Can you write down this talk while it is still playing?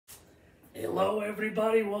Hello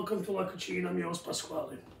everybody, welcome to La Cucina, I'm your host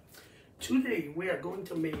Pasquale. Today we are going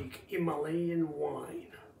to make Himalayan wine.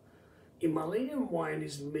 Himalayan wine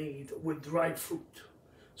is made with dried fruit.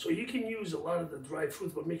 So you can use a lot of the dried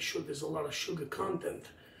fruit, but make sure there's a lot of sugar content.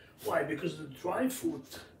 Why? Because the dried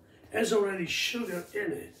fruit has already sugar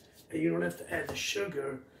in it, and you don't have to add the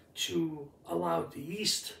sugar to allow the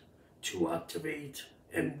yeast to activate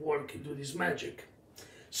and work and do this magic.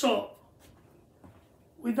 So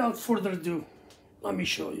without further ado, let me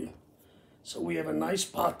show you. So we have a nice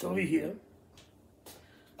pot over here,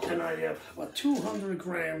 and I have about 200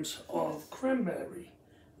 grams of cranberry,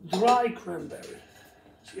 dry cranberry.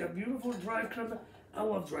 See how beautiful dry cranberry? I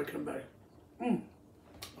love dry cranberry. I'm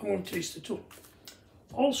gonna taste it too.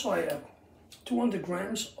 Also, I have 200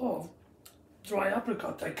 grams of dry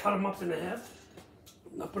apricot. I cut them up in half,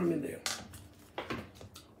 and I put them in there.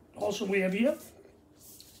 Also, we have here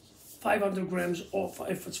 500 grams, or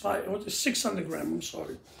if it's 600 grams, I'm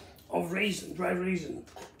sorry, of raisin, dry raisin.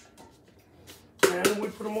 And we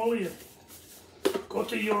put them all here. Go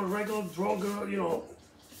to your regular droger,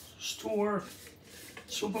 store,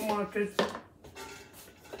 supermarket,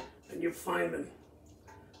 and you find them.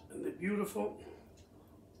 And they're beautiful.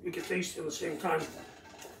 You can taste it at the same time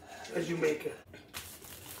as you make it.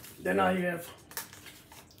 Then I have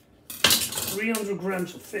 300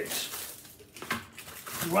 grams of figs.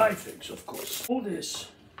 Dry figs, of course. All this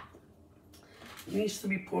needs to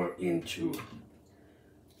be poured into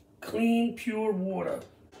clean, pure water.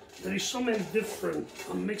 There is so many different,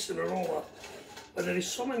 I'm mixing it all up, but there is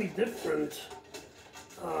so many different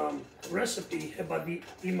recipe about the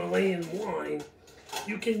Himalayan wine.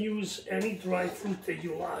 You can use any dry fruit that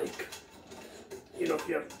you like. If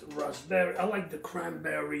you have the raspberry, I like the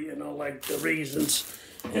cranberry, and I like the raisins,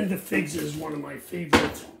 and the figs is one of my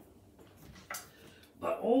favorite.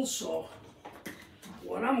 But also,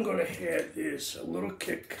 what I'm gonna add is a little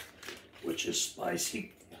kick, which is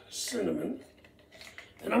spicy cinnamon.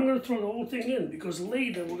 And I'm gonna throw the whole thing in because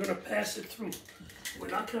later we're gonna pass it through. We're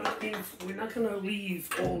not gonna leave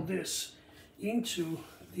all this into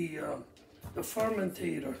the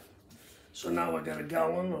fermentator. So now I got a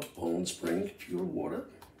gallon of Poland Spring pure water.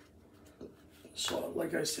 So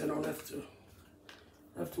like I said, I don't have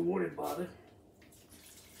to worry about it.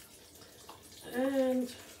 And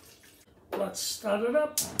let's start it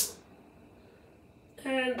up,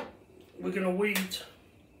 and we're gonna wait.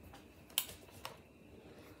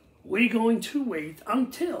 We're going to wait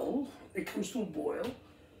until it comes to a boil.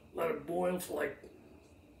 Let it boil for like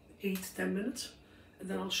 8 to 10 minutes, and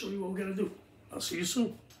then I'll show you what we're gonna do. I'll see you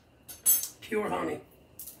soon. Pure honey.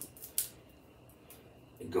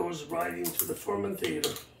 It goes right into the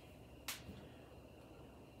fermentator.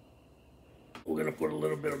 We're gonna put a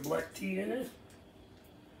little bit of black tea in it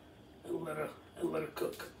and let it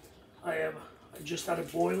cook. I just had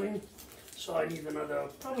it boiling, so I need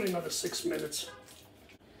probably another 6 minutes.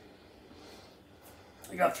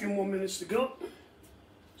 I got a few more minutes to go.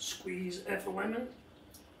 Squeeze half a lemon.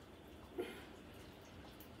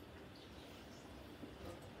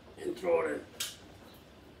 And throw it in.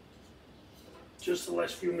 Just the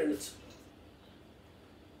last few minutes.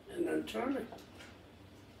 And then turn it.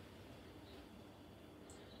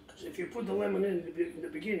 If you put the lemon in the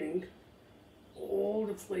beginning, all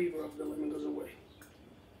the flavor of the lemon goes away.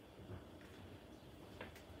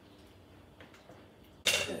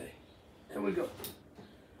 Okay, there we go.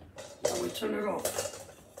 Now we turn it off.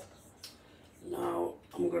 Now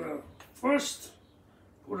I'm gonna first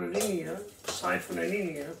put it in here, siphon it in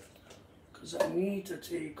here, because I need to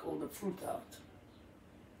take all the fruit out.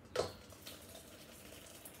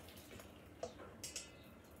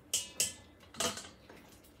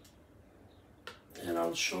 And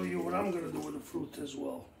I'll show you what I'm going to do with the fruit as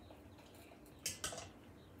well.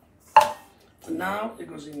 And now it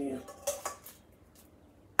goes in here.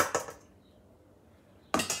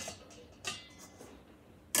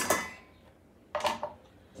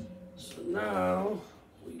 So now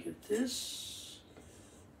we get this,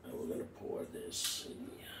 and we're going to pour this in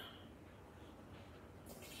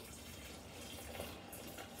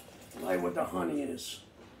here. Like what the honey is.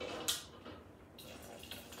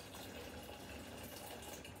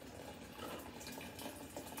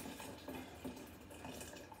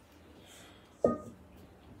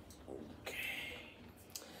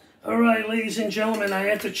 All right, ladies and gentlemen, I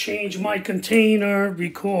had to change my container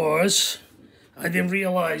because I didn't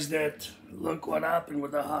realize that. Look what happened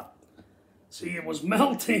with the hot. See, it was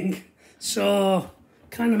melting, so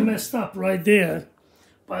kind of messed up right there.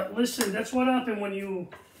 But listen, that's what happened when you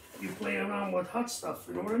play around with hot stuff,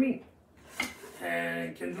 you know what I mean?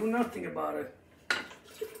 And can do nothing about it.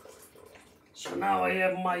 So now I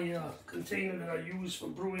have my container that I use for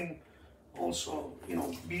brewing also, you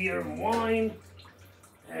know, beer and wine.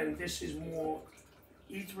 And this is more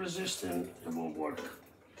heat resistant and will work.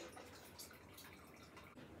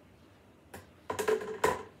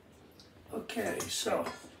 Okay, so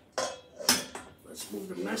let's move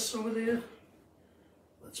the mess over there.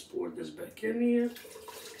 Let's pour this back in here.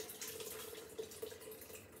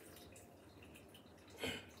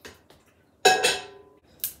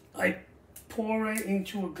 I pour it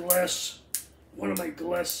into a glass, one of my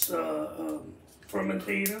glass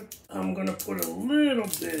fermentator. I'm gonna put a little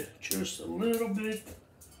bit, just a little bit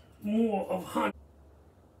more of honey.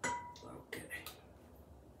 Okay,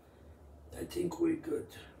 I think we're good.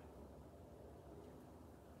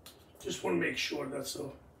 Just want to make sure that's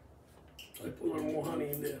all. I put a little more honey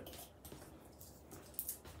in there.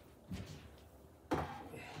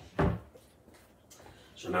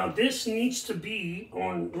 So now this needs to be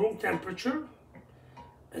on room temperature,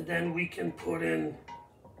 and then we can put in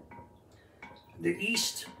the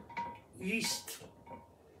yeast,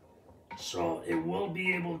 so it will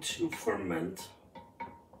be able to ferment.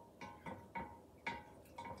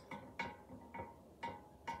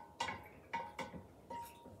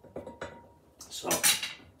 So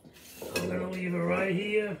I'm gonna leave it right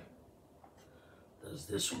here. Does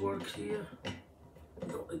this work here?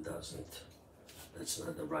 No, it doesn't. That's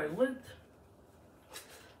not the right lid.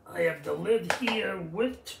 I have the lid here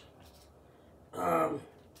with I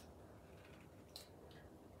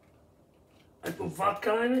put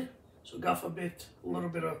vodka in it, so God forbid a little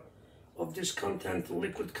bit of this content,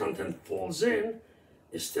 liquid content falls in,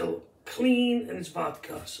 it's still clean and it's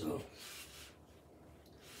vodka, so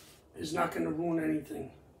it's not going to ruin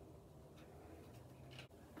anything.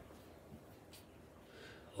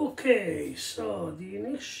 Okay, so the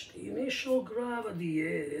initial gravity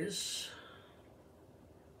is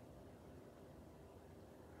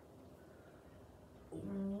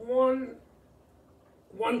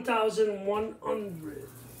 1,100.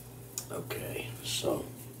 Okay, so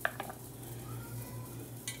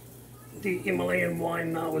the Himalayan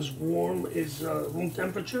wine now is warm, is room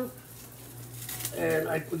temperature, and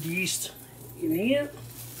I put the yeast in here,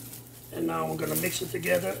 and now I'm gonna mix it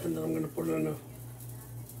together, and then I'm gonna put it in a.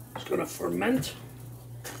 It's gonna ferment.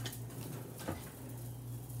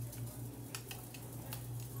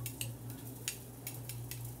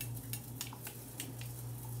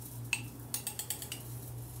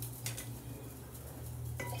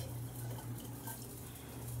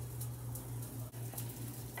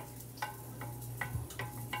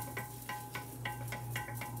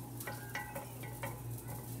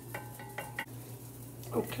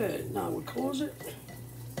 Okay, now we close it.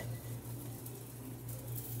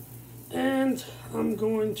 And I'm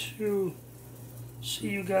going to see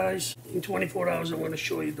you guys in 24 hours. I'm going to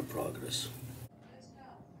show you the progress.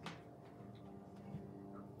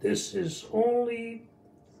 This is only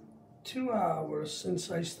 2 hours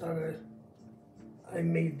since I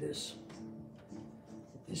made this.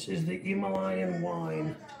 This is the Himalayan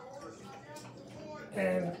wine.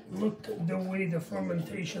 And look at the way the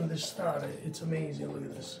fermentation this started. It's amazing, look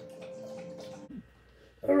at this.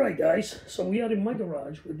 Alright guys, so we are in my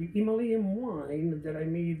garage with the Himalayan wine that I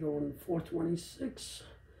made on 4/26,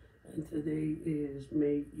 and today is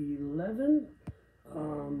May 11.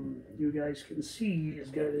 You guys can see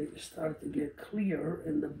it's going to start to get clear,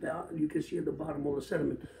 and you can see at the bottom all the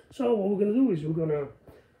sediment. So what we're going to do is we're going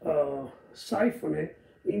to siphon it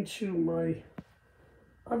into my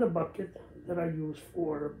other bucket that I use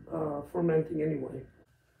for fermenting anyway.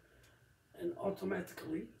 And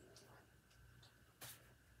automatically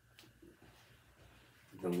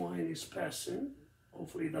the wine is passing.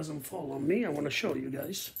 Hopefully it doesn't fall on me. I want to show you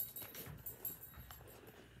guys.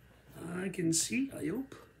 I can see, I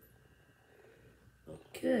hope.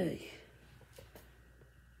 Okay.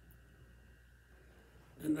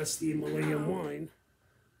 And that's the Himalayan wine.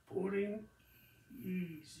 Pouring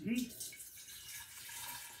easy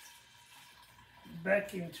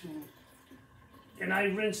back into, and I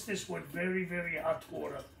rinse this with very, very hot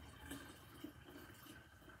water.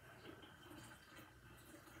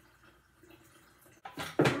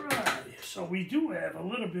 Alright, so we do have a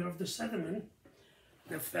little bit of the sediment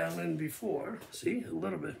that fell in before. See, a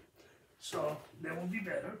little bit. So that will be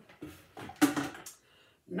better.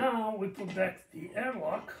 Now we put back the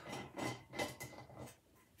airlock,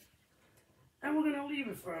 and we're gonna leave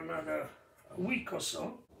it for another week or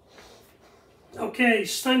so. Okay,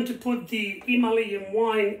 it's time to put the Himalayan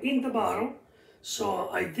wine in the bottle. So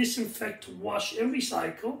I disinfect, wash, and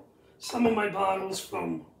recycle some of my bottles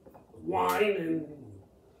from wine and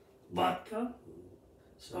vodka.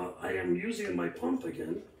 So I am using my pump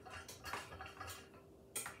again.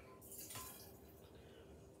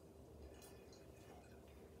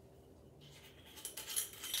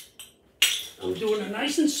 I'm doing it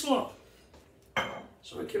nice and slow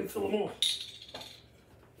so I can fill them all.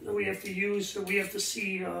 Now we have to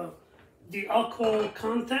see the alcohol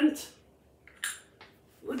content.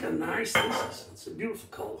 Look how nice this is. It's a beautiful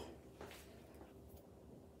color.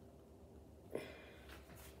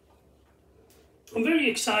 I'm very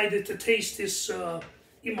excited to taste this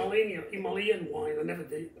Himalayan wine. I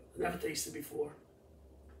never tasted before.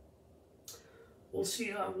 We'll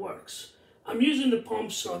see how it works. I'm using the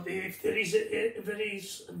pump, so if there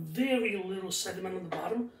is very little sediment on the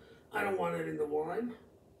bottom, I don't want it in the wine.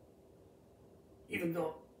 Even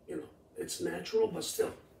though, you know, it's natural, but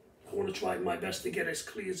still, I want to try my best to get as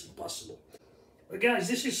clear as possible. But guys,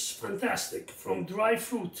 this is fantastic. From dry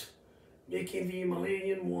fruit, making the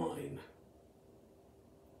Himalayan wine.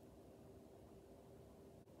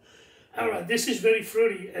 Alright, this is very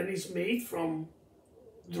fruity and is made from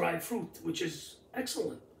dry fruit, which is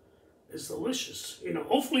excellent. It's delicious. You know,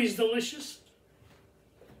 hopefully it's delicious.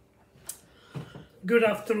 Good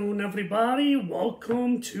afternoon, everybody.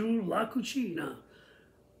 Welcome to La Cucina.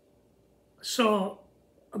 So,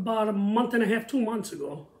 about a month and a half, 2 months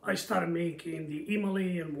ago, I started making the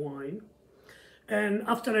Himalayan wine. And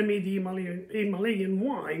after I made the Himalayan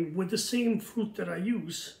wine with the same fruit that I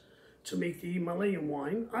use to make the Himalayan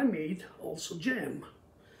wine, I made also jam.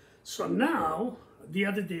 So now, the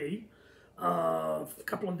other day, a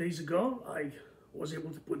couple of days ago, I was able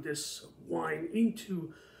to put this wine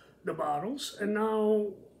into the bottles, and now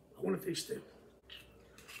I want to taste it.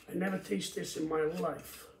 I never tasted this in my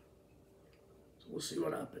life. So we'll see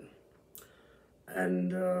what happens.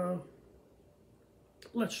 And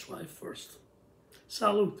let's try first.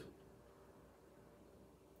 Salud.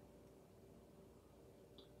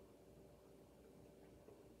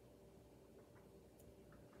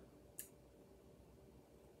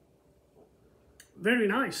 Very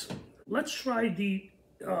nice. Let's try the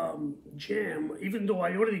jam, even though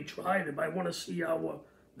I already tried it, but I want to see how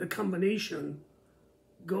the combination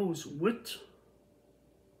goes with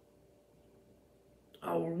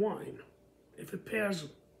our wine, if it pairs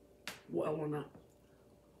well or not.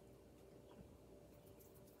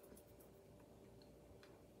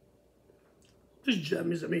 This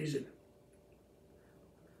jam is amazing.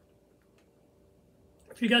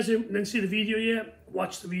 If you guys didn't see the video yet,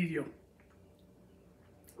 watch the video.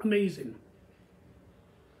 Amazing.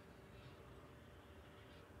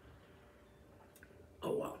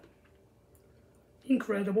 Oh wow.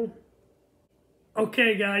 Incredible.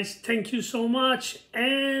 Okay guys, thank you so much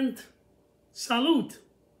and salud.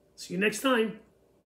 See you next time.